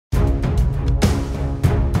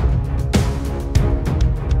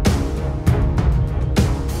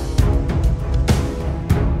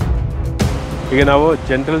ಈಗ ನಾವು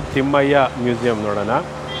general Thimmaiah museum ನೋಡೋಣ.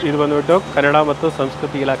 ಇದು ಬಂದುಬಿಟ್ಟು ಕನ್ನಡ ಮತ್ತು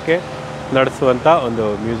ಸಂಸ್ಕೃತಿ ಇಲಾಖೆ ನಡೆಸುವಂಥ ಒಂದು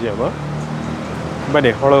ಮ್ಯೂಸಿಯಮು.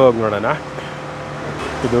 ಬನ್ನಿ ಒಳಗೋಗಿ ನೋಡೋಣ.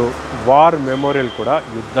 ಇದು ವಾರ್ ಮೆಮೋರಿಯಲ್ ಕೂಡ,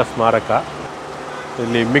 ಯುದ್ಧ ಸ್ಮಾರಕ.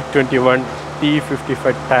 ಇಲ್ಲಿ MiG-21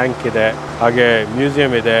 T-55 ಟ್ಯಾಂಕ್ ಇದೆ, ಹಾಗೆ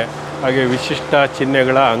ಮ್ಯೂಸಿಯಂ ಇದೆ, ಹಾಗೆ ವಿಶಿಷ್ಟ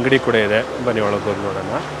ಚಿಹ್ನೆಗಳ ಅಂಗಡಿ ಕೂಡ ಇದೆ. ಬನ್ನಿ ಒಳಗೋಗಿ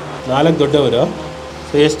ನೋಡೋಣ. 4 ದೊಡ್ಡವರು.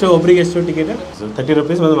 ಸೊ ಎಷ್ಟು ಒಬ್ಬರಿಗೆ ಎಷ್ಟು ಟಿಕೆಟ್? 30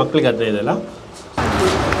 ರೂಪೀಸ್. ಮತ್ತು ಮಕ್ಕಳಿಗೆ 15 ಅಲ್ಲ?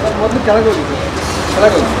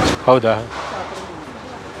 ಹೌದಾ?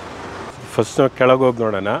 ಫಸ್ಟ್ ನಾವು ಕೆಳಗೆ ಹೋಗಿ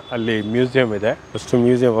ನೋಡೋಣ. ಅಲ್ಲಿ ಮ್ಯೂಸಿಯಂ ಇದೆ. ಫಸ್ಟು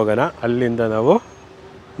ಮ್ಯೂಸಿಯಂ ಹೋಗೋಣ. ಅಲ್ಲಿಂದ ನಾವು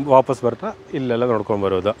ವಾಪಸ್ ಬರ್ತಾ ಇಲ್ಲೆಲ್ಲ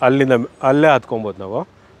ನೋಡ್ಕೊಂಬರೋದು. ಅಲ್ಲೇ ಹತ್ಕೊಬೋದು ನಾವು.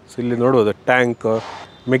 ಸೊ ಇಲ್ಲಿ ನೋಡ್ಬೋದು ಟ್ಯಾಂಕ್,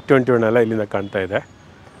 MiG-21 ಎಲ್ಲ ಇಲ್ಲಿಂದ ಕಾಣ್ತಾ ಇದೆ.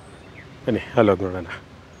 ಬನ್ನಿ ಅಲ್ಲೋಗಿ ನೋಡೋಣ.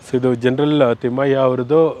 ಸೊ ಇದು ಜನರಲ್ ತಿಮ್ಮಯ್ಯ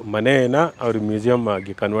ಅವ್ರದ್ದು ಮನೆಯನ್ನ ಅವ್ರಿಗೆ ಮ್ಯೂಸಿಯಮ್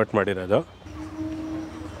ಆಗಿ ಕನ್ವರ್ಟ್ ಮಾಡಿರೋದು.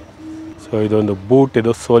 ಸೊ ಇದೊಂದು ಬೂಟ್,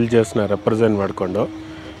 ಇದು ಸೋಲ್ಜರ್ಸ್ನ ರೆಪ್ರೆಸೆಂಟ್ ಮಾಡಿಕೊಂಡು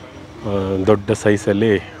ದೊಡ್ಡ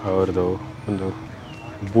ಸೈಜಲ್ಲಿ ಅವ್ರದ್ದು ಒಂದು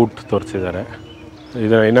ಬೂಟ್ ತೋರಿಸಿದ್ದಾರೆ.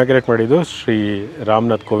 ಇದನ್ನು ಇನಾಗ್ರೇಟ್ ಮಾಡಿದ್ದು ಶ್ರೀ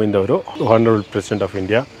ರಾಮನಾಥ್ ಕೋವಿಂದ್ ಅವರು, honourable president of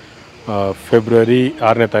India, February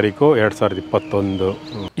 6ನೇ ತಾರೀಕು 2021.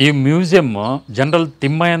 ಈ ಮ್ಯೂಸಿಯಂ ಜನರಲ್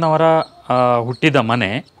ತಿಮ್ಮಯ್ಯನವರ ಹುಟ್ಟಿದ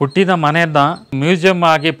ಮನೆಯನ್ನ ಮ್ಯೂಸಿಯಂ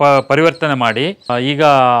ಆಗಿ ಪರಿವರ್ತನೆ ಮಾಡಿ ಈಗ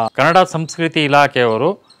ಕನ್ನಡ ಸಂಸ್ಕೃತಿ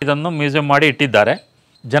ಇಲಾಖೆಯವರು ಇದನ್ನು ಮ್ಯೂಸಿಯಂ ಮಾಡಿ ಇಟ್ಟಿದ್ದಾರೆ.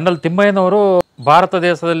 ಜನರಲ್ ತಿಮ್ಮಯ್ಯನವರು ಭಾರತ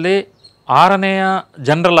ದೇಶದಲ್ಲಿ 6ನೆಯ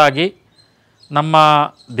ಜನರಲ್ ಆಗಿ ನಮ್ಮ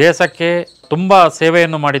ದೇಶಕ್ಕೆ ತುಂಬ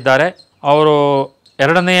ಸೇವೆಯನ್ನು ಮಾಡಿದ್ದಾರೆ. ಅವರು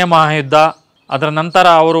 2ನೇ ಮಹಾಯುದ್ಧ, ಅದರ ನಂತರ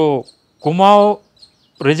ಅವರು ಕುಮಾವ್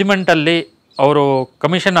ರೆಜಿಮೆಂಟಲ್ಲಿ ಅವರು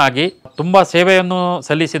ಕಮಿಷನ್ ಆಗಿ ತುಂಬ ಸೇವೆಯನ್ನು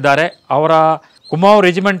ಸಲ್ಲಿಸಿದ್ದಾರೆ. ಅವರ ಕುಮಾವ್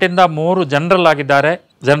ರೆಜಿಮೆಂಟಿಂದ 3 ಜನರಲ್ ಆಗಿದ್ದಾರೆ.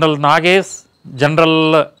 General Nagesh, general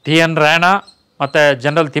TN Rana ಮತ್ತು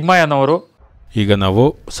ಜನರಲ್ ತಿಮ್ಮಯ್ಯನವರು. ಈಗ ನಾವು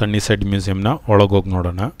ಸನ್ನಿಸೈಡ್ ಮ್ಯೂಸಿಯಂನ ಒಳಗೋಗಿ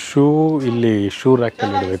ನೋಡೋಣ. ಇಲ್ಲಿ ಶೂ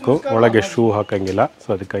ರ್ಯಾಕಲ್ಲಿ ಇಡಬೇಕು, ಒಳಗೆ ಶೂ ಹಾಕಂಗಿಲ್ಲ. ಸೊ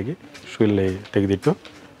ಅದಕ್ಕಾಗಿ ಶೂ ಇಲ್ಲಿ ತೆಗೆದಿಟ್ಟು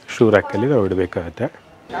ಶೂ ರ್ಯಾಕಲ್ಲಿ ನಾವು ಇಡಬೇಕಾಗತ್ತೆ.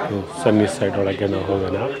 ಸನ್ನಿಸೈಡ್ ಒಳಗೆ ನಾವು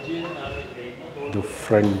ಹೋಗೋಣ. ಇದು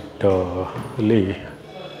ಫ್ರಂಟ್ ಅಲ್ಲಿ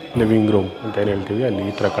ಲಿವಿಂಗ್ ರೂಮ್ ಅಂತ ಏನು ಹೇಳ್ತೀವಿ, ಅಲ್ಲಿ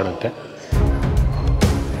ಈ ಥರ ಕಾಣುತ್ತೆ.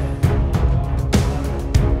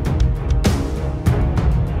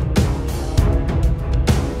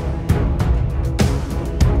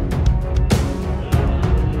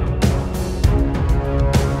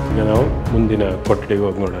 ಈಗ ನಾವು ಮುಂದಿನ ಕೊಠಡಿಗೆ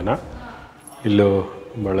ಹೋಗಿ ನೋಡೋಣ. ಇಲ್ಲೂ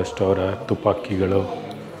ಭಾಳಷ್ಟು ಅವರ ತುಪಾಕಿಗಳು,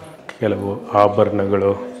 ಕೆಲವು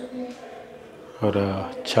ಆಭರಣಗಳು, ಅವರ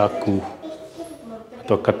ಚಾಕು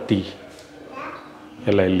ಅಥವಾ ಕತ್ತಿ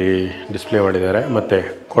ಎಲ್ಲ ಇಲ್ಲಿ ಡಿಸ್ಪ್ಲೇ ಮಾಡಿದ್ದಾರೆ. ಮತ್ತು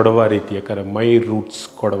ಕೊಡವ ರೀತಿಯ ಮೈ ರೂಟ್ಸ್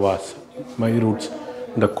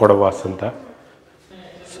ದ ಕೊಡವಾಸ್ ಅಂತ.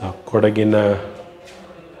 ಸೊ ಕೊಡಗಿನ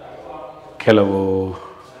ಕೆಲವು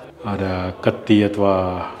ಅವರ ಕತ್ತಿ ಅಥವಾ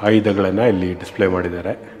ಆಯುಧಗಳನ್ನು ಇಲ್ಲಿ ಡಿಸ್ಪ್ಲೇ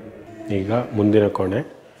ಮಾಡಿದ್ದಾರೆ. ಈಗ ಮುಂದಿನ ಕೋಣೆ,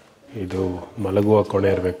 ಇದು ಮಲಗುವ ಕೋಣೆ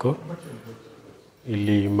ಇರಬೇಕು.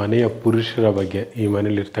 ಇಲ್ಲಿ ಮನೆಯ ಪುರುಷರ ಬಗ್ಗೆ, ಈ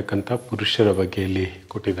ಮನೇಲಿರ್ತಕ್ಕಂಥ ಪುರುಷರ ಬಗ್ಗೆ ಇಲ್ಲಿ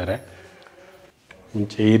ಕೊಟ್ಟಿದ್ದಾರೆ.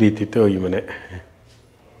 ಮುಂಚೆ ಈ ರೀತಿ ಇತ್ತು ಈ ಮನೆ.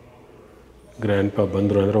 ಗ್ರ್ಯಾಂಡ್ ಪಾ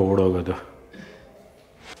ಬಂದರು ಅಂದರೆ ಓಡೋಗೋದು.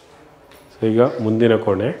 ಸೊ ಈಗ ಮುಂದಿನ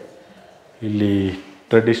ಕೋಣೆ, ಇಲ್ಲಿ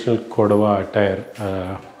ಟ್ರೆಡಿಷ್ನಲ್ ಕೊಡವ ಅಟೈರ್,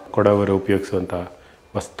 ಕೊಡವರು ಉಪಯೋಗಿಸುವಂಥ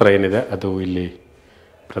ವಸ್ತ್ರ ಏನಿದೆ ಅದು ಇಲ್ಲಿ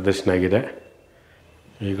ಪ್ರದರ್ಶನ ಆಗಿದೆ.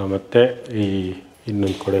 ಈಗ ಮತ್ತೆ ಈ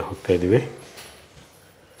ಇನ್ನೊಂದು ಕಡೆ ಹೋಗ್ತಾ ಇದ್ದೀವಿ.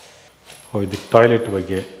 ಇದು ಟಾಯ್ಲೆಟ್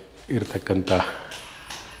ಬಗ್ಗೆ ಇರತಕ್ಕಂಥ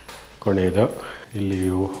ಕೋಣೆ ಇದು. ಇಲ್ಲಿ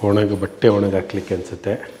ಬಟ್ಟೆ ಒಣಗಾಕ್ಲಿಕ್ಕೆ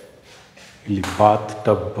ಅನಿಸುತ್ತೆ. ಇಲ್ಲಿ ಬಾತ್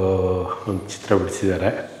ಟಬ್ ಒಂದು ಚಿತ್ರ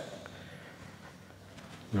ಬಿಡಿಸಿದ್ದಾರೆ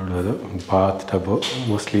ನೋಡೋದು. ಬಾತ್ ಟಬ್ಬು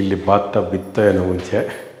ಮೋಸ್ಟ್ಲಿ ಇಲ್ಲಿ ಬಾತ್ ಟಬ್ ಇತ್ತು ಏನೋ ಮುಂಚೆ.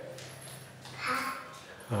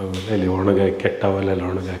 ಆಮೇಲೆ ಇಲ್ಲಿ ಕೆಟ್ಟವಲ್ಲೆಲ್ಲ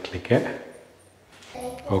ಒಣಗಾಕ್ಲಿಕ್ಕೆ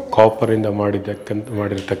ಕಾಪರಿಂದ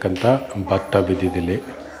ಮಾಡಿರ್ತಕ್ಕಂಥ ಬಾತ್ ಟಬ್ ಇದ್ದಿದ್ದಿಲ್ಲಿ.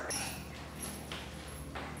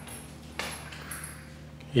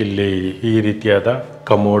 ಇಲ್ಲಿ ಈ ರೀತಿಯಾದ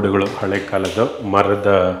ಕಮೋಡುಗಳು, ಹಳೆ ಕಾಲದ ಮರದ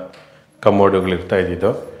ಕಮೋಡುಗಳು ಇರ್ತಾ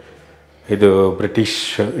ಇದ್ದಿದ್ದು. ಇದು ಬ್ರಿಟಿಷ್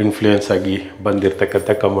ಇನ್ಫ್ಲೂಯೆನ್ಸ್ ಆಗಿ ಬಂದಿರತಕ್ಕಂಥ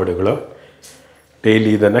ಕಮೋಡುಗಳು.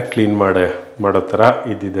 ಡೈಲಿ ಇದನ್ನು ಕ್ಲೀನ್ ಮಾಡೋ ಥರ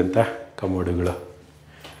ಇದ್ದಿದ್ದಂಥ ಕಮೋಡುಗಳು.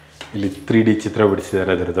 ಇಲ್ಲಿ 3D ಚಿತ್ರ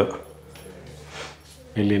ಬಿಡಿಸಿದ್ದಾರೆ ಅದರದ್ದು.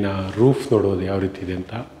 ಇಲ್ಲಿನ ರೂಫ್ ನೋಡೋದು ಯಾವ ರೀತಿ ಇದೆ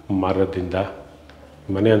ಅಂತ, ಮರದಿಂದ.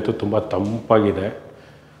 ಮನೆ ಅಂತೂ ತುಂಬ ತಂಪಾಗಿದೆ,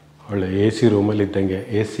 ಒಳ್ಳೆ AC ರೂಮಲ್ಲಿ ಇದ್ದಂಗೆ.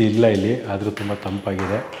 AC ಇಲ್ಲ ಇಲ್ಲಿ, ಆದರೂ ತುಂಬ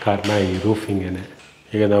ತಂಪಾಗಿದೆ. ಕಾರಣ ಈ ರೂಫಿಂಗೇನೆ.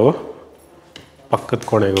 ಈಗ ನಾವು ಪಕ್ಕದ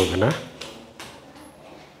ಕೋಣೆಗೆ ಹೋಗೋಣ.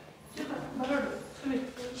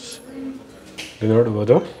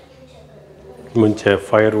 ನೋಡ್ಬೋದು, ಮುಂಚೆ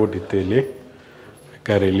ಫೈರ್ವುಡ್ ಇತ್ತು ಇಲ್ಲಿ.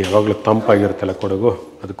 ಯಾಕಂದರೆ ಇಲ್ಲಿ ಯಾವಾಗಲೂ ತಂಪಾಗಿರುತ್ತಲ್ಲ ಕೊಡಗು,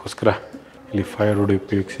 ಅದಕ್ಕೋಸ್ಕರ ಇಲ್ಲಿ ಫೈರ್ವುಡ್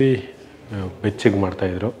ಉಪಯೋಗಿಸಿ ಬೆಚ್ಚಗೆ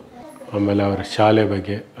ಮಾಡ್ತಾಯಿದ್ರು. ಆಮೇಲೆ ಅವರ ಶಾಲೆ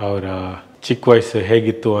ಬಗ್ಗೆ, ಅವರ ಚಿಕ್ಕ ವಯಸ್ಸು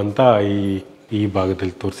ಹೇಗಿತ್ತು ಅಂತ ಈ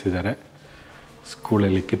ಭಾಗದಲ್ಲಿ ತೋರಿಸಿದ್ದಾರೆ.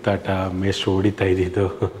 ಸ್ಕೂಲಲ್ಲಿ ಕಿತ್ತಾಟ ಮೇಷ್ಟ್ರು ಹೊಡಿತಾ ಇದ್ದಿದ್ದು.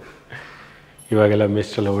 ಇವಾಗೆಲ್ಲ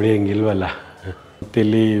ಮೇಷ್ಟ್ರೆಲ್ಲ ಹೊಡಿಯೋಂಗಿಲ್ವಲ್ಲ. ಮತ್ತು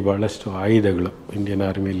ಇಲ್ಲಿ ಭಾಳಷ್ಟು ಆಯುಧಗಳು, ಇಂಡಿಯನ್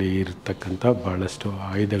ಆರ್ಮಿಲಿ ಇರತಕ್ಕಂಥ ಭಾಳಷ್ಟು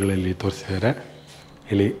ಆಯುಧಗಳಲ್ಲಿ ತೋರಿಸಿದ್ದಾರೆ.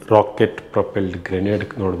 ಇಲ್ಲಿ ರಾಕೆಟ್ ಪ್ರೊಪೆಲ್ಡ್ ಗ್ರೆನೇಡ್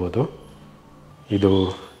ನೋಡ್ಬೋದು. ಇದು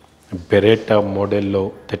ಬೆರೇಟಾ ಮಾಡೆಲ್ಲು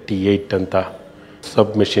 38 ಅಂತ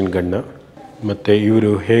ಸಬ್ ಮೆಷಿನ್ ಗನ್ನು. ಮತ್ತು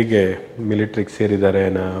ಇವರು ಹೇಗೆ ಮಿಲಿಟ್ರಿಗೆ ಸೇರಿದ್ದಾರೆ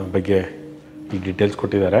ಅನ್ನೋ ಬಗ್ಗೆ ಈ ಡೀಟೇಲ್ಸ್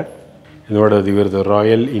ಕೊಟ್ಟಿದ್ದಾರೆ. ನೋಡೋದು ಇವ್ರದ್ದು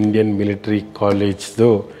ರಾಯಲ್ ಇಂಡಿಯನ್ ಮಿಲಿಟ್ರಿ ಕಾಲೇಜ್ದು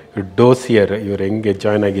ಡೋಸಿಯರ್, ಇವ್ರು ಹೆಂಗೆ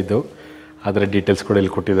ಜಾಯ್ನ್ ಆಗಿದ್ದು ಅದರ ಡೀಟೇಲ್ಸ್ ಕೂಡ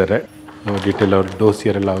ಇಲ್ಲಿ ಕೊಟ್ಟಿದ್ದಾರೆ. ಡೀಟೇಲ್ ಅವ್ರ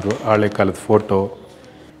ಡೋಸಿಯರೆಲ್ಲ ಅವರು ಹಳೆ ಕಾಲದ ಫೋಟೋ,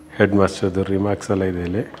 ಹೆಡ್ ಮಾಸ್ಟರ್ದು ರಿಮಾರ್ಕ್ಸ್ ಎಲ್ಲ ಇದೆ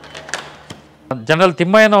ಇಲ್ಲಿ. ಜನರಲ್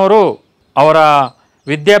ತಿಮ್ಮಯ್ಯನವರು ಅವರ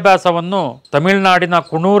ವಿದ್ಯಾಭ್ಯಾಸವನ್ನು ತಮಿಳುನಾಡಿನ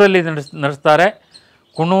ಕುಣೂರಲ್ಲಿ ನಡೆಸ್ತಾರೆ.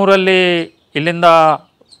 ಕುಣೂರಲ್ಲಿ ಇಲ್ಲಿಂದ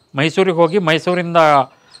ಮೈಸೂರಿಗೆ ಹೋಗಿ, ಮೈಸೂರಿಂದ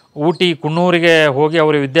ಊಟಿ ಕುನ್ನೂರಿಗೆ ಹೋಗಿ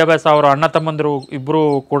ಅವರು ವಿದ್ಯಾಭ್ಯಾಸ, ಅವರು ಅಣ್ಣ ತಮ್ಮಂದಿರು ಇಬ್ಬರು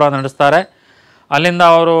ಕೂಡ ನಡೆಸ್ತಾರೆ. ಅಲ್ಲಿಂದ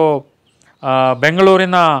ಅವರು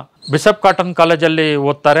ಬೆಂಗಳೂರಿನ ಬಿಷಪ್ ಕಾಟನ್ ಕಾಲೇಜಲ್ಲಿ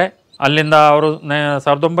ಓದ್ತಾರೆ. ಅಲ್ಲಿಂದ ಅವರು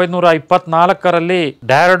 1924ರಲ್ಲಿ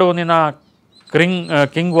ಡ್ಯಾರಡೂನಿನ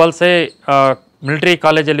ಕಿಂಗ್ ವಾಲ್ಸೆ ಮಿಲಿಟರಿ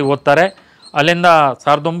ಕಾಲೇಜಲ್ಲಿ ಓದ್ತಾರೆ. ಅಲ್ಲಿಂದ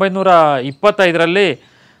 1925ರಲ್ಲಿ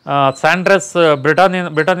ಸ್ಯಾಂಡ್ರೆಸ್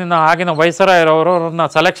ಬ್ರಿಟನ್ನಿನ ಆಗಿನ ವೈಸರಾಯರವರನ್ನು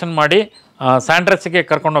ಸೆಲೆಕ್ಷನ್ ಮಾಡಿ ಸ್ಯಾಂಡ್ರೆಸ್ಸಿಗೆ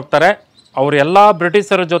ಕರ್ಕೊಂಡು ಹೋಗ್ತಾರೆ. ಅವರು ಎಲ್ಲ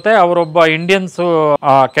ಬ್ರಿಟಿಷರ ಜೊತೆ ಅವರೊಬ್ಬ ಇಂಡಿಯನ್ಸು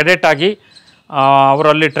ಕೆಡೆಟ್ ಆಗಿ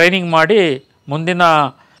ಅವರಲ್ಲಿ ಟ್ರೈನಿಂಗ್ ಮಾಡಿ ಮುಂದಿನ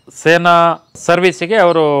ಸೇನಾ ಸರ್ವೀಸಿಗೆ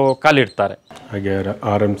ಅವರು ಕಾಲಿಡ್ತಾರೆ. ಹಾಗೆ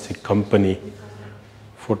RMC ಕಂಪನಿ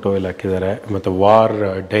ಫೋಟೋ ಎಲ್ಲ ಹಾಕಿದ್ದಾರೆ. ಮತ್ತು ವಾರ್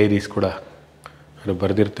ಡೈರೀಸ್ ಕೂಡ ಅವರು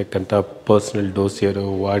ಬರೆದಿರ್ತಕ್ಕಂಥ ಪರ್ಸ್ನಲ್ ಡೋಸಿಯರು,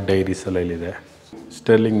 ವಾರ್ ಡೈರೀಸ್ ಎಲ್ಲ ಇಲ್ಲಿದೆ.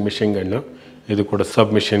 ಸ್ಟರ್ಲಿಂಗ್ ಮಿಷಿನ್ ಗನ್ನು, ಇದು ಕೂಡ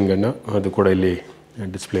ಸಬ್ ಮಿಷಿನ್ ಗನ್ನು, ಅದು ಕೂಡ ಇಲ್ಲಿ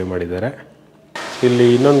ಡಿಸ್ಪ್ಲೇ ಮಾಡಿದ್ದಾರೆ. ಇಲ್ಲಿ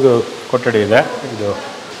ಇನ್ನೊಂದು ಕೊಠಡಿ ಇದೆ. ಇದು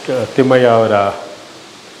ತಿಮ್ಮಯ್ಯ ಅವರ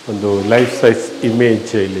ಒಂದು ಲೈಫ್ ಸೈಜ್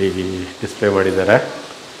ಇಮೇಜ್ ಇಲ್ಲಿ ಡಿಸ್ಪ್ಲೇ ಮಾಡಿದ್ದಾರೆ.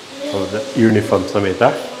 ಹೌದು, ಯೂನಿಫಾರ್ಮ್ ಸಮೇತ.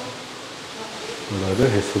 ನೋಡೋದು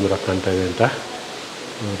ಎಷ್ಟು ಸುಂದರ ಕಾಣ್ತಾ ಇದೆ ಅಂತ.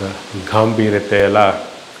 ಅವರ ಗಾಂಭೀರ್ಯತೆ ಎಲ್ಲ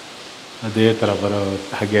ಅದೇ ಥರ ಬರೋ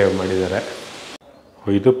ಹಾಗೆ ಮಾಡಿದ್ದಾರೆ.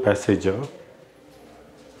 ಇದು ಪ್ಯಾಸೇಜು.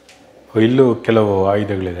 ಇಲ್ಲೂ ಕೆಲವು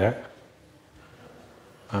ಆಯುಧಗಳಿದೆ.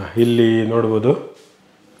 ಇಲ್ಲಿ ನೋಡ್ಬೋದು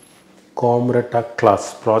ಕಾಮ್ರೆಟಾ ಕ್ಲಾಸ್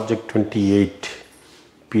ಪ್ರಾಜೆಕ್ಟ್ 28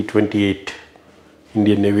 P-28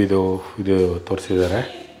 ಇಂಡಿಯನ್ ನೇವಿದು ಇದು ತೋರಿಸಿದ್ದಾರೆ,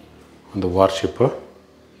 ಒಂದು ವಾರ್ಶಿಪ್ಪು.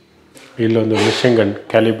 ಇಲ್ಲೊಂದು ಮಿಷನ್ ಗನ್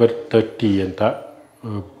ಕ್ಯಾಲಿಬರ್ 30 ಅಂತ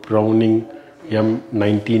ಬ್ರೌನಿಂಗ್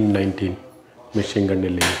M1919 ಮಿಷಿನ್ ಗನ್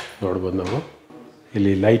ಇಲ್ಲಿ ನೋಡ್ಬೋದು ನಾವು.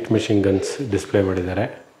 ಇಲ್ಲಿ ಲೈಟ್ ಮಿಷಿನ್ ಗನ್ಸ್ ಡಿಸ್ಪ್ಲೇ ಮಾಡಿದ್ದಾರೆ.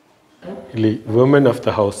 ಇಲ್ಲಿ ವುಮೆನ್ ಆಫ್ ದ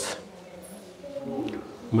ಹೌಸ್,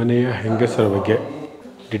 ಮನೆಯ ಹೆಂಗಸರ ಬಗ್ಗೆ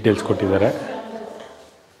ಡೀಟೇಲ್ಸ್ ಕೊಟ್ಟಿದ್ದಾರೆ.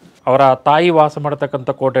 ಅವರ ತಾಯಿ ವಾಸ ಮಾಡತಕ್ಕಂಥ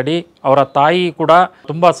ಕೊಠಡಿ. ಅವರ ತಾಯಿ ಕೂಡ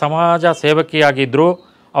ತುಂಬ ಸಮಾಜ ಸೇವಕಿಯಾಗಿದ್ದರು.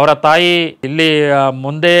 ಅವರ ತಾಯಿ ಇಲ್ಲಿ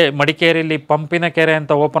ಮುಂದೆ ಮಡಿಕೇರಿಯಲ್ಲಿ ಪಂಪಿನ ಕೆರೆ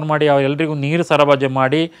ಅಂತ ಓಪನ್ ಮಾಡಿ ಅವರೆಲ್ಲರಿಗೂ ನೀರು ಸರಬರಾಜು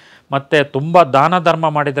ಮಾಡಿ ಮತ್ತು ತುಂಬ ದಾನ ಧರ್ಮ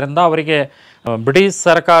ಮಾಡಿದ್ರಿಂದ ಅವರಿಗೆ ಬ್ರಿಟಿಷ್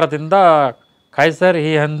ಸರ್ಕಾರದಿಂದ ಕೈಸರ್ ಈ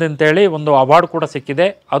ಹಂದ್ ಅಂತೇಳಿ ಒಂದು ಅವಾರ್ಡ್ ಕೂಡ ಸಿಕ್ಕಿದೆ.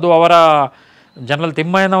 ಅದು ಅವರ ಜನರಲ್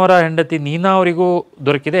ತಿಮ್ಮಯ್ಯನವರ ಹೆಂಡತಿ ನೀನಾ ಅವರಿಗೂ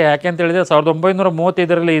ದೊರಕಿದೆ. ಯಾಕೆ ಅಂತ ಹೇಳಿದರೆ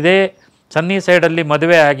 1935ರಲ್ಲಿ ಇದೇ ಸನ್ನಿಸೈಡಲ್ಲಿ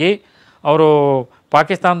ಮದುವೆ ಆಗಿ ಅವರು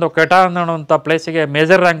ಪಾಕಿಸ್ತಾನದ ಕೆಟಾನ್ ಅನ್ನುವಂಥ ಪ್ಲೇಸಿಗೆ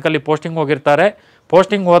ಮೇಜರ್ ರ್ಯಾಂಕಲ್ಲಿ ಪೋಸ್ಟಿಂಗ್ ಹೋಗಿರ್ತಾರೆ.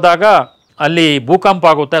 ಪೋಸ್ಟಿಂಗ್ ಹೋದಾಗ ಅಲ್ಲಿ ಭೂಕಂಪ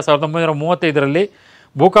ಆಗುತ್ತೆ 1935ರಲ್ಲಿ.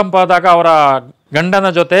 ಭೂಕಂಪ ಆದಾಗ ಅವರ ಗಂಡನ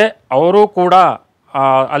ಜೊತೆ ಅವರು ಕೂಡ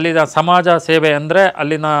ಅಲ್ಲಿನ ಸಮಾಜ ಸೇವೆ ಅಂದರೆ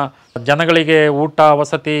ಅಲ್ಲಿನ ಜನಗಳಿಗೆ ಊಟ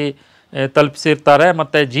ವಸತಿ ತಲುಪಿಸಿರ್ತಾರೆ.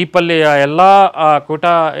 ಮತ್ತು ಜೀಪಲ್ಲಿ ಎಲ್ಲ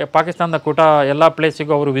ಪಾಕಿಸ್ತಾನದ ಎಲ್ಲ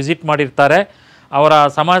ಪ್ಲೇಸಿಗೂ ಅವರು ವಿಸಿಟ್ ಮಾಡಿರ್ತಾರೆ. ಅವರ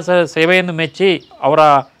ಸಮಾಜ ಸೇವೆಯನ್ನು ಮೆಚ್ಚಿ ಅವರ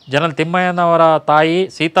ಜನರಲ್ ತಿಮ್ಮಯ್ಯನವರ ತಾಯಿ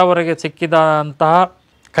ಸೀತಾವರಿಗೆ ಸಿಕ್ಕಿದಂತಹ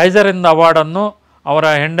ಕೈಸರಿಂದ ಅವಾರ್ಡನ್ನು ಅವರ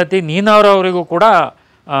ಹೆಂಡತಿ ನೀನಾವರವರಿಗೂ ಕೂಡ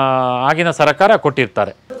ಆಗಿನ ಸರ್ಕಾರ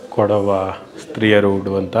ಕೊಟ್ಟಿರ್ತಾರೆ. ಕೊಡವ ಸ್ತ್ರೀಯರು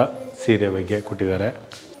ಉಡುವಂಥ ಸೀರೆ ಬಗ್ಗೆ ಕೊಟ್ಟಿದ್ದಾರೆ.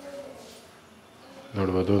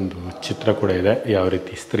 ನೋಡ್ಬೋದು, ಒಂದು ಚಿತ್ರ ಕೂಡ ಇದೆ, ಯಾವ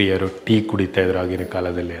ರೀತಿ ಸ್ತ್ರೀಯರು ಟೀ ಕುಡಿತಾ ಇದ್ರು ಆಗಿನ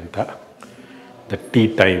ಕಾಲದಲ್ಲಿ ಅಂತ. The tea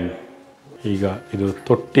time. ಈಗ ಇದು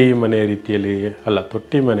ತೊಟ್ಟಿ ಮನೆ ರೀತಿಯಲ್ಲಿ ಅಲ್ಲ,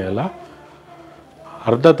 ತೊಟ್ಟಿ ಮನೆ ಅಲ್ಲ,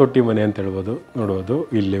 ಅರ್ಧ ತೊಟ್ಟಿ ಮನೆ ಅಂತ ಹೇಳ್ಬೋದು. ನೋಡ್ಬೋದು,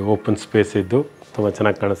 ಇಲ್ಲಿ ಓಪನ್ ಸ್ಪೇಸ್ ಇದ್ದು ತುಂಬ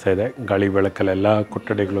ಚೆನ್ನಾಗಿ ಕಾಣಿಸ್ತಾ ಇದೆ. ಗಾಳಿ ಬೆಳಕಲ್ಲೆಲ್ಲ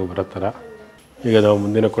ಕೊಠಡಿಗಳು ಬರೋ ಥರ. ಈಗ ನಾವು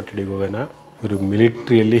ಮುಂದಿನ ಕೊಠಡಿಗೆ ಹೋಗೋಣ. ಇವರು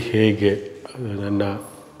ಮಿಲಿಟ್ರಿಯಲ್ಲಿ ಹೇಗೆ ನನ್ನ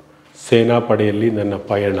ಸೇನಾ ಪಡೆಯಲ್ಲಿ ನನ್ನ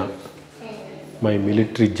ಪಯಣ, ಮೈ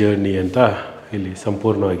ಮಿಲಿಟ್ರಿ ಜರ್ನಿ ಅಂತ ಇಲ್ಲಿ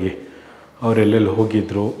ಸಂಪೂರ್ಣವಾಗಿ ಅವರೆಲ್ಲೆಲ್ಲಿ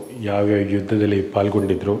ಹೋಗಿದ್ದರು, ಯಾವ್ಯಾವ ಯುದ್ಧದಲ್ಲಿ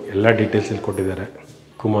ಪಾಲ್ಗೊಂಡಿದ್ದರು ಎಲ್ಲ ಡೀಟೇಲ್ಸ್ ಇಲ್ಲಿ ಕೊಟ್ಟಿದ್ದಾರೆ.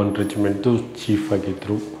 ಕುಮಾನ್ ರೆಜಿಮೆಂಟು ಚೀಫ್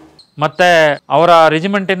ಆಗಿದ್ದರು. ಮತ್ತು ಅವರ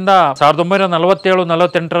ರೆಜಿಮೆಂಟಿಂದ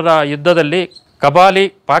 1947-48ರ ಯುದ್ಧದಲ್ಲಿ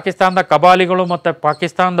ಪಾಕಿಸ್ತಾನದ ಕಬಾಲಿಗಳು ಮತ್ತು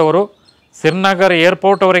ಪಾಕಿಸ್ತಾನದವರು ಶ್ರೀನಗರ್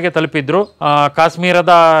ಏರ್ಪೋರ್ಟ್ವರೆಗೆ ತಲುಪಿದ್ರು.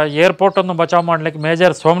 ಕಾಶ್ಮೀರದ ಏರ್ಪೋರ್ಟನ್ನು ಬಚಾವ್ ಮಾಡಲಿಕ್ಕೆ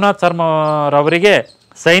ಮೇಜರ್ ಸೋಮನಾಥ್ ಶರ್ಮರವರಿಗೆ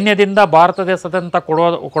ಸೈನ್ಯದಿಂದ ಭಾರತ ದೇಶದಂತ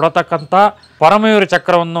ಕೊಡತಕ್ಕಂಥ ಪರಮವೀರ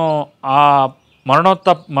ಚಕ್ರವನ್ನು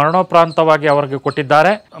ಮರಣೋಪರಾಂತವಾಗಿ ಅವರಿಗೆ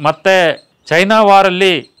ಕೊಟ್ಟಿದ್ದಾರೆ. ಮತ್ತು ಚೈನಾ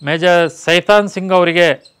ವಾರಲ್ಲಿ ಮೇಜರ್ ಸೈತಾನ್ ಸಿಂಗ್ ಅವರಿಗೆ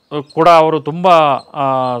ಕೂಡ ಅವರು ತುಂಬ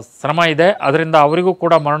ಶ್ರಮ ಇದೆ, ಅದರಿಂದ ಅವರಿಗೂ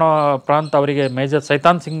ಕೂಡ ಮರಣೋಪರಾಂತ ಅವರಿಗೆ ಮೇಜರ್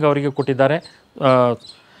ಸೈತಾನ್ ಸಿಂಗ್ ಅವರಿಗೆ ಕೊಟ್ಟಿದ್ದಾರೆ.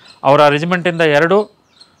 ಅವರ ರೆಜಿಮೆಂಟಿಂದ 2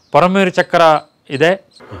 ಪರಮವೀರ ಚಕ್ರ ಇದೆ.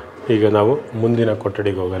 ಈಗ ನಾವು ಮುಂದಿನ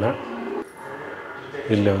ಕೊಠಡಿಗೆ ಹೋಗೋಣ.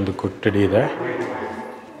 ಇಲ್ಲೇ ಒಂದು ಕೊಠಡಿ ಇದೆ.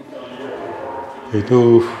 ಇದು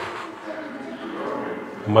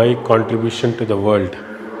ಮೈ ಕಾಂಟ್ರಿಬ್ಯೂಷನ್ ಟು ದ ವರ್ಲ್ಡ್,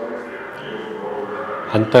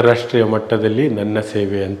 ಅಂತಾರಾಷ್ಟ್ರೀಯ ಮಟ್ಟದಲ್ಲಿ ನನ್ನ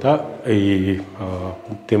ಸೇವೆ ಅಂತ ಈ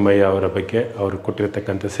ತಿಮ್ಮಯ್ಯ ಅವರ ಬಗ್ಗೆ, ಅವರು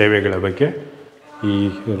ಕೊಟ್ಟಿರತಕ್ಕಂಥ ಸೇವೆಗಳ ಬಗ್ಗೆ ಈ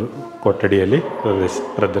ಕೊಠಡಿಯಲ್ಲಿ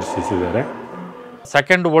ಪ್ರದರ್ಶಿಸಿದ್ದಾರೆ.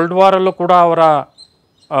 ಸೆಕೆಂಡ್ ವರ್ಲ್ಡ್ ವಾರಲ್ಲೂ ಕೂಡ ಅವರ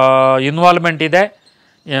ಇನ್ವಾಲ್ವ್ಮೆಂಟ್ ಇದೆ.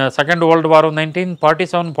 ಸೆಕೆಂಡ್ ವರ್ಲ್ಡ್ ವಾರು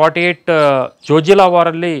 1947-48 ಜೋಜಿಲಾ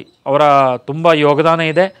ವಾರಲ್ಲಿ ಅವರ ತುಂಬ ಯೋಗದಾನ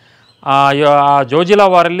ಇದೆ. ಆ ಜೋಜಿಲಾ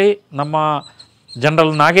ವಾರಲ್ಲಿ ನಮ್ಮ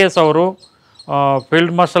ಜನರಲ್ ನಾಗೇಶ್ ಅವರು,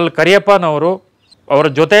 ಫೀಲ್ಡ್ ಮಾರ್ಷಲ್ ಕರಿಯಪ್ಪನವರು ಅವರ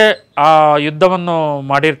ಜೊತೆ ಆ ಯುದ್ಧವನ್ನು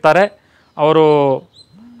ಮಾಡಿರ್ತಾರೆ. ಅವರು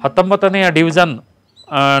 19ನೇ ಡಿವಿಷನ್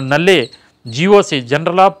ನಲ್ಲಿ GOC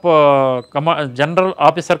ಜನರಲ್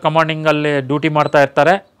ಆಫೀಸರ್ ಕಮಾಂಡಿಂಗಲ್ಲಿ ಡ್ಯೂಟಿ ಮಾಡ್ತಾ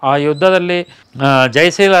ಇರ್ತಾರೆ. ಆ ಯುದ್ಧದಲ್ಲಿ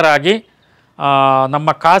ಜಯಶೀಲರಾಗಿ ನಮ್ಮ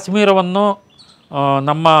ಕಾಶ್ಮೀರವನ್ನು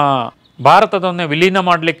ನಮ್ಮ ಭಾರತದನ್ನೇ ವಿಲೀನ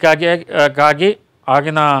ಮಾಡಲಿಕ್ಕಾಗಿ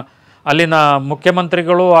ಆಗಿನ ಅಲ್ಲಿನ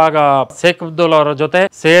ಮುಖ್ಯಮಂತ್ರಿಗಳು ಆಗ ಶೇಖ್ ಅಬ್ದುಲ್ ಅವರ ಜೊತೆ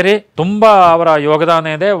ಸೇರಿ ತುಂಬ ಅವರ ಯೋಗದಾನ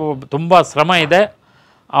ಇದೆ, ತುಂಬ ಶ್ರಮ ಇದೆ.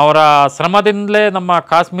 ಅವರ ಶ್ರಮದಿಂದಲೇ ನಮ್ಮ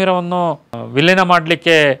ಕಾಶ್ಮೀರವನ್ನು ವಿಲೀನ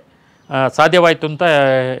ಮಾಡಲಿಕ್ಕೆ ಸಾಧ್ಯವಾಯಿತು ಅಂತ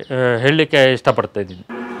ಹೇಳಲಿಕ್ಕೆ ಇಷ್ಟಪಡ್ತಾ ಇದ್ದೀನಿ.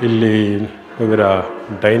 ಇಲ್ಲಿ ಇವರ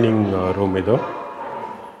ಡೈನಿಂಗ್ ರೂಮ್ ಇದು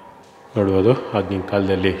ನೋಡ್ಬೋದು. ಆಗಿನ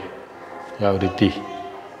ಕಾಲದಲ್ಲಿ ಯಾವ ರೀತಿ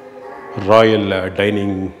ರಾಯಲ್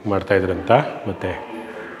ಡೈನಿಂಗ್ ಮಾಡ್ತಾಯಿದ್ರಂತ, ಮತ್ತು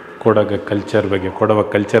ಕೊಡಗ ಕಲ್ಚರ್ ಬಗ್ಗೆ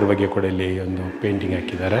ಕೂಡ ಇಲ್ಲಿ ಒಂದು ಪೇಂಟಿಂಗ್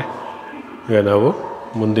ಹಾಕಿದ್ದಾರೆ. ಈಗ ನಾವು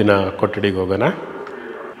ಮುಂದಿನ ಕೊಠಡಿಗೆ ಹೋಗೋಣ.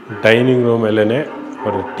 ಡೈನಿಂಗ್ ರೂಮಲ್ಲೇ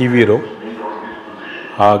ಅವರ TV ರೂಮ್.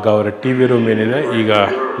 ಆಗ ಅವರ TV ರೂಮ್ ಏನಿದೆ, ಈಗ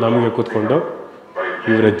ನಮಗೆ ಕೂತ್ಕೊಂಡು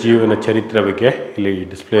ಇವರ ಜೀವನ ಚರಿತ್ರೆ ಬಗ್ಗೆ ಇಲ್ಲಿ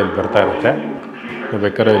ಡಿಸ್ಪ್ಲೇಯಲ್ಲಿ ಬರ್ತಾ ಇರುತ್ತೆ.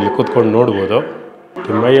 ಬೇಕಾದ್ರೆ ಇಲ್ಲಿ ಕೂತ್ಕೊಂಡು ನೋಡ್ಬೋದು.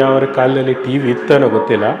 ತಿಮ್ಮಯ್ಯ ಅವರ ಕಾಲದಲ್ಲಿ TV ಇತ್ತನೋ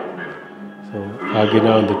ಗೊತ್ತಿಲ್ಲ. ಸೊ ಆಗಿನ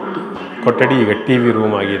ಒಂದು ಕೊಠಡಿ ಈಗ TV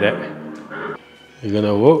ರೂಮ್ ಆಗಿದೆ. ಈಗ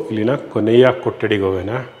ನಾವು ಇಲ್ಲಿನ ಕೊನೆಯ ಕೊಠಡಿಗೆ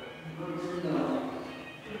ಹೋಗೋಣ.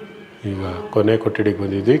 ಈಗ ಕೊನೆ ಕೊಠಡಿಗೆ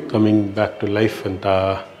ಬಂದಿದ್ವಿ. ಕಮಿಂಗ್ ಬ್ಯಾಕ್ ಟು ಲೈಫ್ ಅಂತ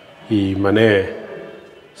ಈ ಮನೆ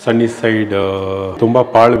ಸನ್ನಿಸೈಡ್ ತುಂಬ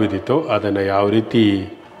ಪಾಳು ಬಿದ್ದಿತ್ತು. ಅದನ್ನು ಯಾವ ರೀತಿ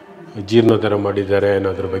ಜೀರ್ಣೋದ್ಧಾರ ಮಾಡಿದ್ದಾರೆ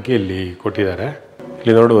ಅನ್ನೋದ್ರ ಬಗ್ಗೆ ಇಲ್ಲಿ ಕೊಟ್ಟಿದ್ದಾರೆ.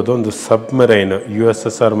 ಇಲ್ಲಿ ನೋಡ್ಬೋದು ಒಂದು ಸಬ್ಮರೈನ್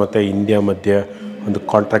USSR ಮತ್ತು ಇಂಡಿಯಾ ಮಧ್ಯೆ ಒಂದು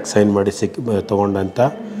ಕಾಂಟ್ರಾಕ್ಟ್ ಸೈನ್ ಮಾಡಿ ತೊಗೊಂಡಂಥ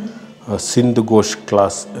ಸಿಂಧ್ ಘೋಷ್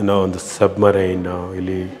ಕ್ಲಾಸ್ ಅನ್ನೋ ಒಂದು ಸಬ್ಮರೈನ್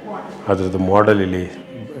ಇಲ್ಲಿ ಅದರದ್ದು ಮಾಡೆಲ್ ಇಲ್ಲಿ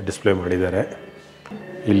ಡಿಸ್ಪ್ಲೇ ಮಾಡಿದ್ದಾರೆ.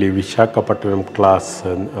 ಇಲ್ಲಿ ವಿಶಾಖಪಟ್ಟಣಂ ಕ್ಲಾಸ್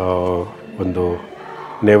ಒಂದು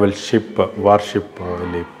ನೇವಲ್ ಶಿಪ್ ವಾರ್ಶಿಪ್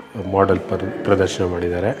ಇಲ್ಲಿ ಮಾಡೆಲ್ ಪ್ರದರ್ಶನ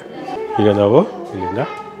ಮಾಡಿದ್ದಾರೆ. ಈಗ ನಾವು ಇಲ್ಲಿಂದ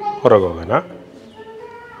ಹೊರಗೆ ಹೋಗೋಣ.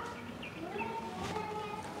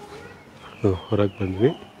 ಹೊರಗೆ ಬಂದ್ವಿ.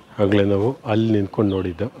 ಆಗಲೇ ನಾವು ಅಲ್ಲಿ ನಿಂತ್ಕೊಂಡು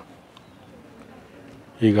ನೋಡಿದ್ದು.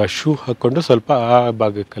 ಈಗ ಶೂ ಹಾಕ್ಕೊಂಡು ಸ್ವಲ್ಪ ಆ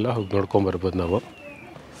ಭಾಗಕ್ಕೆಲ್ಲ ಹೋಗಿ ನೋಡ್ಕೊಂಬರ್ಬೋದು ನಾವು.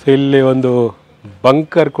 ಸೊ ಇಲ್ಲಿ ಒಂದು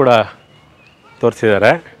ಬಂಕರ್ ಕೂಡ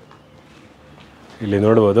ತೋರಿಸಿದ್ದಾರೆ. ಇಲ್ಲಿ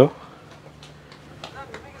ನೋಡ್ಬೋದು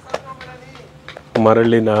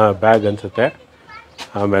ಮರಳಿನ ಬ್ಯಾಗ್ ಅನಿಸುತ್ತೆ.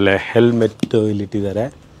 ಆಮೇಲೆ ಹೆಲ್ಮೆಟ್ ಇಲ್ಲಿಟ್ಟಿದ್ದಾರೆ,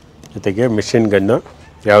 ಜೊತೆಗೆ ಮಿಷಿನ್ ಗನ್ನು.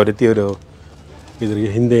 ಯಾವ ರೀತಿ ಇವರು ಇದ್ರಿಗೆ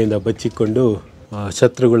ಹಿಂದೆಯಿಂದ ಬಚ್ಚಿಕೊಂಡು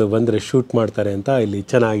ಶತ್ರುಗಳು ಬಂದರೆ ಶೂಟ್ ಮಾಡ್ತಾರೆ ಅಂತ ಇಲ್ಲಿ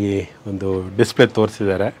ಚೆನ್ನಾಗಿ ಒಂದು ಡಿಸ್ಪ್ಲೇ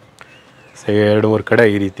ತೋರಿಸಿದ್ದಾರೆ. ಸೊ 2-3 ಕಡೆ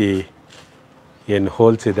ಈ ರೀತಿ ಏನು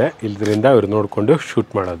ಹೋಲ್ಸ್ ಇದೆ, ಇದರಿಂದ ಇವರು ನೋಡಿಕೊಂಡು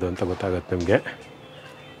ಶೂಟ್ ಮಾಡೋದು ಅಂತ ಗೊತ್ತಾಗುತ್ತೆ ನಮಗೆ.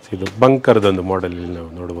 ಸೊ ಇದು ಬಂಕರ್ದೊಂದು ಮಾಡೆಲ್ ಇಲ್ಲಿ ನಾವು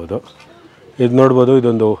ನೋಡ್ಬೋದು. ಇದು ನೋಡ್ಬೋದು,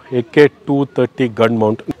 ಇದೊಂದು AK-230 ಗನ್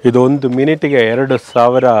ಮೌಂಟ್. ಇದು 1 ಮಿನಿಟಿಗೆ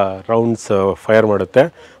 2000 ರೌಂಡ್ಸ್ ಫೈರ್ ಮಾಡುತ್ತೆ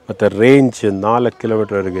ಮತ್ತು ರೇಂಜ್ 4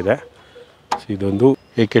 ಕಿಲೋಮೀಟರ್ವರೆಗಿದೆ. ಸೊ ಇದೊಂದು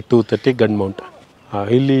AK-230 ಗನ್ ಮೌಂಟ್.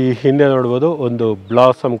 ಇಲ್ಲಿ ಹಿಂದೆ ನೋಡ್ಬೋದು ಒಂದು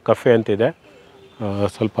ಬ್ಲಾಸಮ್ ಕಫೆ ಅಂತಿದೆ.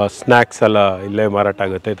 ಸ್ವಲ್ಪ ಸ್ನ್ಯಾಕ್ಸ್ ಎಲ್ಲ ಇಲ್ಲೇ ಮಾರಾಟ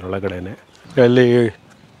ಆಗುತ್ತೆ ಇದರೊಳಗಡೆ. ಅಲ್ಲಿ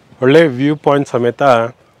ಒಳ್ಳೆ ವ್ಯೂ ಪಾಯಿಂಟ್ ಸಮೇತ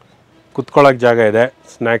ಕುತ್ಕೊಳ್ಳೋಕೆ ಜಾಗ ಇದೆ.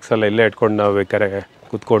 ಸ್ನ್ಯಾಕ್ಸ್ ಎಲ್ಲ ಇಲ್ಲೇ ಇಟ್ಕೊಂಡು ನಾವು ಬೇಕಾದ್ರೆ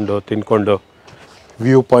ಕುತ್ಕೊಂಡು ತಿನ್ಕೊಂಡು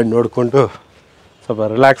ವ್ಯೂ ಪಾಯಿಂಟ್ ನೋಡಿಕೊಂಡು ಸ್ವಲ್ಪ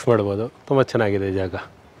ರಿಲ್ಯಾಕ್ಸ್ ಮಾಡ್ಬೋದು. ತುಂಬ ಚೆನ್ನಾಗಿದೆ ಜಾಗ.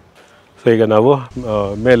 ಸೊ ಈಗ ನಾವು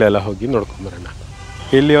ಮೇಲೆಲ್ಲ ಹೋಗಿ ನೋಡ್ಕೊಂಬರೋಣ.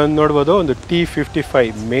 ಇಲ್ಲಿ ಒಂದು ನೋಡ್ಬೋದು, ಒಂದು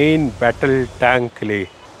T-55 ಮೇನ್ ಬ್ಯಾಟಲ್ ಟ್ಯಾಂಕ್ ಇಲ್ಲಿ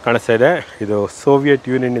ಕಾಣಿಸ್ತಾ ಇದೆ. ಇದು ಸೋವಿಯತ್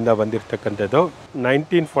ಯೂನಿಯನ್ನಿಂದ ಬಂದಿರತಕ್ಕಂಥದ್ದು.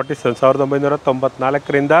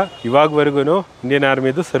 1994ರಿಂದ ಇವಾಗವರೆಗೂ ಇಂಡಿಯನ್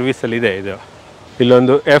ಆರ್ಮಿದು ಸರ್ವೀಸಲ್ಲಿದೆ ಇದು.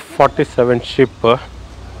 ಇಲ್ಲೊಂದು F-47 ಶಿಪ್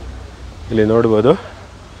ಇಲ್ಲಿ ನೋಡ್ಬೋದು.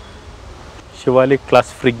 ಶಿವಾಲಿ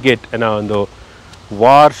ಕ್ಲಾಸ್ ಫ್ರಿಗೇಟ್ ಅನ್ನೋ ಒಂದು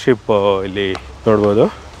ವಾರ್ ಶಿಪ್ ಇಲ್ಲಿ ನೋಡ್ಬೋದು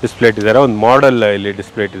ಡಿಸ್ಪ್ಲೇ ಇಟ್ಟಿದ್ದಾರೆ. ಒಂದು ಮಾಡೆಲ್ ಇಲ್ಲಿ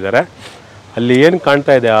ಡಿಸ್ಪ್ಲೇ ಇಟ್ಟಿದ್ದಾರೆ. ಅಲ್ಲಿ ಏನು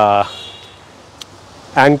ಕಾಣ್ತಾ ಇದೆ ಆ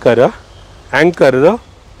ಆ್ಯಂಕರ್ದು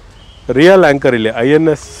ರಿಯಲ್ ಆ್ಯಂಕರ್ ಇಲ್ಲಿ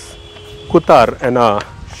INS ಕುತಾರ್ ಅನ್ನೋ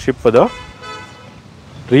ಶಿಪ್ಪದು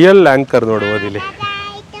ರಿಯಲ್ ಆ್ಯಂಕರ್ ನೋಡ್ಬೋದು ಇಲ್ಲಿ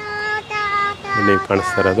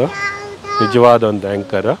ಕಾಣಿಸ್ತಾ ಇರೋದು ನಿಜವಾದ ಒಂದು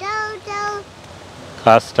ಆ್ಯಂಕರ್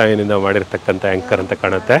ಕಾಸ್ಟ್ ಐನಿಂದ ಮಾಡಿರ್ತಕ್ಕಂಥ ಆ್ಯಂಕರ್ ಅಂತ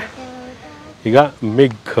ಕಾಣುತ್ತೆ. ಈಗ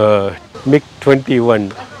ಮಿಗ್ 21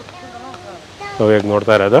 ನಾವೀಗ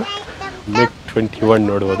ನೋಡ್ತಾ ಇರೋದು MiG 21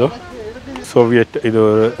 ನೋಡ್ಬೋದು. ಸೋವಿಯತ್ ಇದು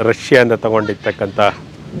ರಷ್ಯಾದಿಂದ ತಗೊಂಡಿರ್ತಕ್ಕಂಥ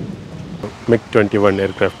MiG 21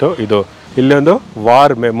 ಏರ್ಕ್ರಾಫ್ಟು. ಇದು ಇಲ್ಲೊಂದು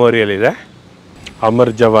ವಾರ್ ಮೆಮೋರಿಯಲ್ ಇದೆ,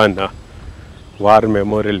 ಅಮರ್ ಜವಾನ್ ವಾರ್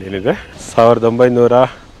ಮೆಮೋರಿಯಲ್ ಏನಿದೆ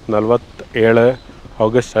 1947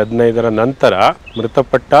 ಆಗಸ್ಟ್ 15 ನಂತರ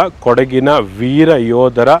ಮೃತಪಟ್ಟ ಕೊಡಗಿನ ವೀರ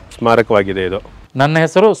ಯೋಧರ ಸ್ಮಾರಕವಾಗಿದೆ ಇದು. ನನ್ನ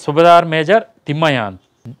ಹೆಸರು ಸುಬೇದಾರ್ ಮೇಜರ್ ತಿಮ್ಮಯ್ಯ ಅಂತ,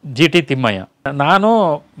 GT ತಿಮ್ಮಯ್ಯ. ನಾನು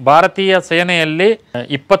ಭಾರತೀಯ ಸೇನೆಯಲ್ಲಿ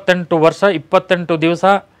 28 ವರ್ಷ 28 ದಿವಸ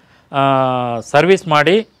ಸರ್ವಿಸ್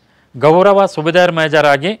ಮಾಡಿ ಗೌರವ ಸುಬೇದಾರ್ ಮೇಜರ್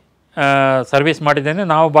ಆಗಿ ಸರ್ವಿಸ್ ಮಾಡಿದ್ದೇನೆ.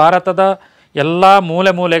 ನಾವು ಭಾರತದ ಎಲ್ಲ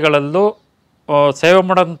ಮೂಲೆಗಳಲ್ಲೂ ಸೇವೆ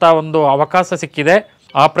ಮಾಡೋಂಥ ಒಂದು ಅವಕಾಶ ಸಿಕ್ಕಿದೆ.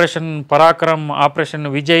 Operation Parakram, operation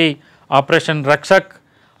Vijay, operation Rakshak,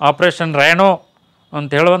 operation ರೇಣೋ ಅಂತ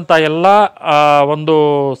ಹೇಳುವಂಥ ಎಲ್ಲ ಒಂದು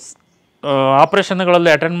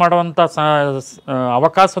ಆಪರೇಷನ್ಗಳಲ್ಲಿ ಅಟೆಂಡ್ ಮಾಡುವಂಥ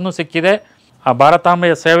ಅವಕಾಶವೂ ಸಿಕ್ಕಿದೆ. ಆ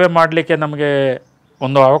ಭಾರತಾಂಬೆಯ ಸೇವೆ ಮಾಡಲಿಕ್ಕೆ ನಮಗೆ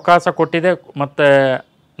ಒಂದು ಅವಕಾಶ ಕೊಟ್ಟಿದೆ. ಮತ್ತು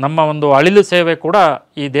ನಮ್ಮ ಒಂದು ಅಳಿಲು ಸೇವೆ ಕೂಡ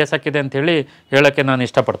ಈ ದೇಶಕ್ಕಿದೆ ಅಂಥೇಳಿ ಹೇಳೋಕ್ಕೆ ನಾನು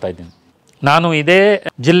ಇಷ್ಟಪಡ್ತಾ ಇದ್ದೀನಿ. ನಾನು ಇದೇ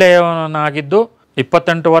ಜಿಲ್ಲೆಯವನಾಗಿದ್ದು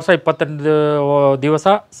 28 ವರ್ಷ 28 ದಿವಸ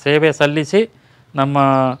ಸೇವೆ ಸಲ್ಲಿಸಿ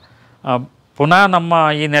ಪುನಃ ನಮ್ಮ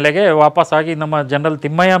ಈ ನೆಲೆಗೆ ವಾಪಸ್ಸಾಗಿ ನಮ್ಮ ಜನರಲ್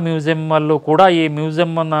ತಿಮ್ಮಯ್ಯ ಮ್ಯೂಸಿಯಮ್ಮಲ್ಲೂ ಕೂಡ ಈ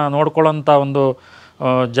ಮ್ಯೂಸಿಯಮ್ಮನ್ನು ನೋಡ್ಕೊಳ್ಳೋಂಥ ಒಂದು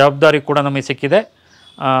ಜವಾಬ್ದಾರಿ ಕೂಡ ನಮಗೆ ಸಿಕ್ಕಿದೆ.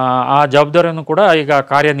 ಆ ಜವಾಬ್ದಾರಿಯನ್ನು ಕೂಡ ಈಗ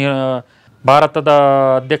ಭಾರತದ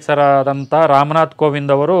ಅಧ್ಯಕ್ಷರಾದಂಥ ರಾಮನಾಥ್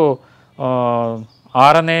ಕೋವಿಂದ್ ಅವರು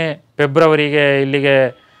 6ನೇ ಫೆಬ್ರವರಿಗೆ ಇಲ್ಲಿಗೆ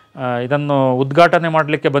ಇದನ್ನು ಉದ್ಘಾಟನೆ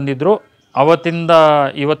ಮಾಡಲಿಕ್ಕೆ ಬಂದಿದ್ದರು. ಅವತ್ತಿಂದ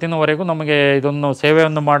ಇವತ್ತಿನವರೆಗೂ ನಮಗೆ ಇದನ್ನು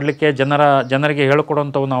ಸೇವೆಯನ್ನು ಮಾಡಲಿಕ್ಕೆ ಜನರಿಗೆ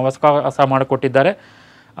ಹೇಳಿಕೊಡುವಂಥ ಒಂದು ಅವಕಾಶ ಮಾಡಿಕೊಟ್ಟಿದ್ದಾರೆ.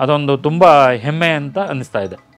 ಅದೊಂದು ತುಂಬ ಹೆಮ್ಮೆ ಅಂತ ಅನ್ನಿಸ್ತಾ ಇದೆ.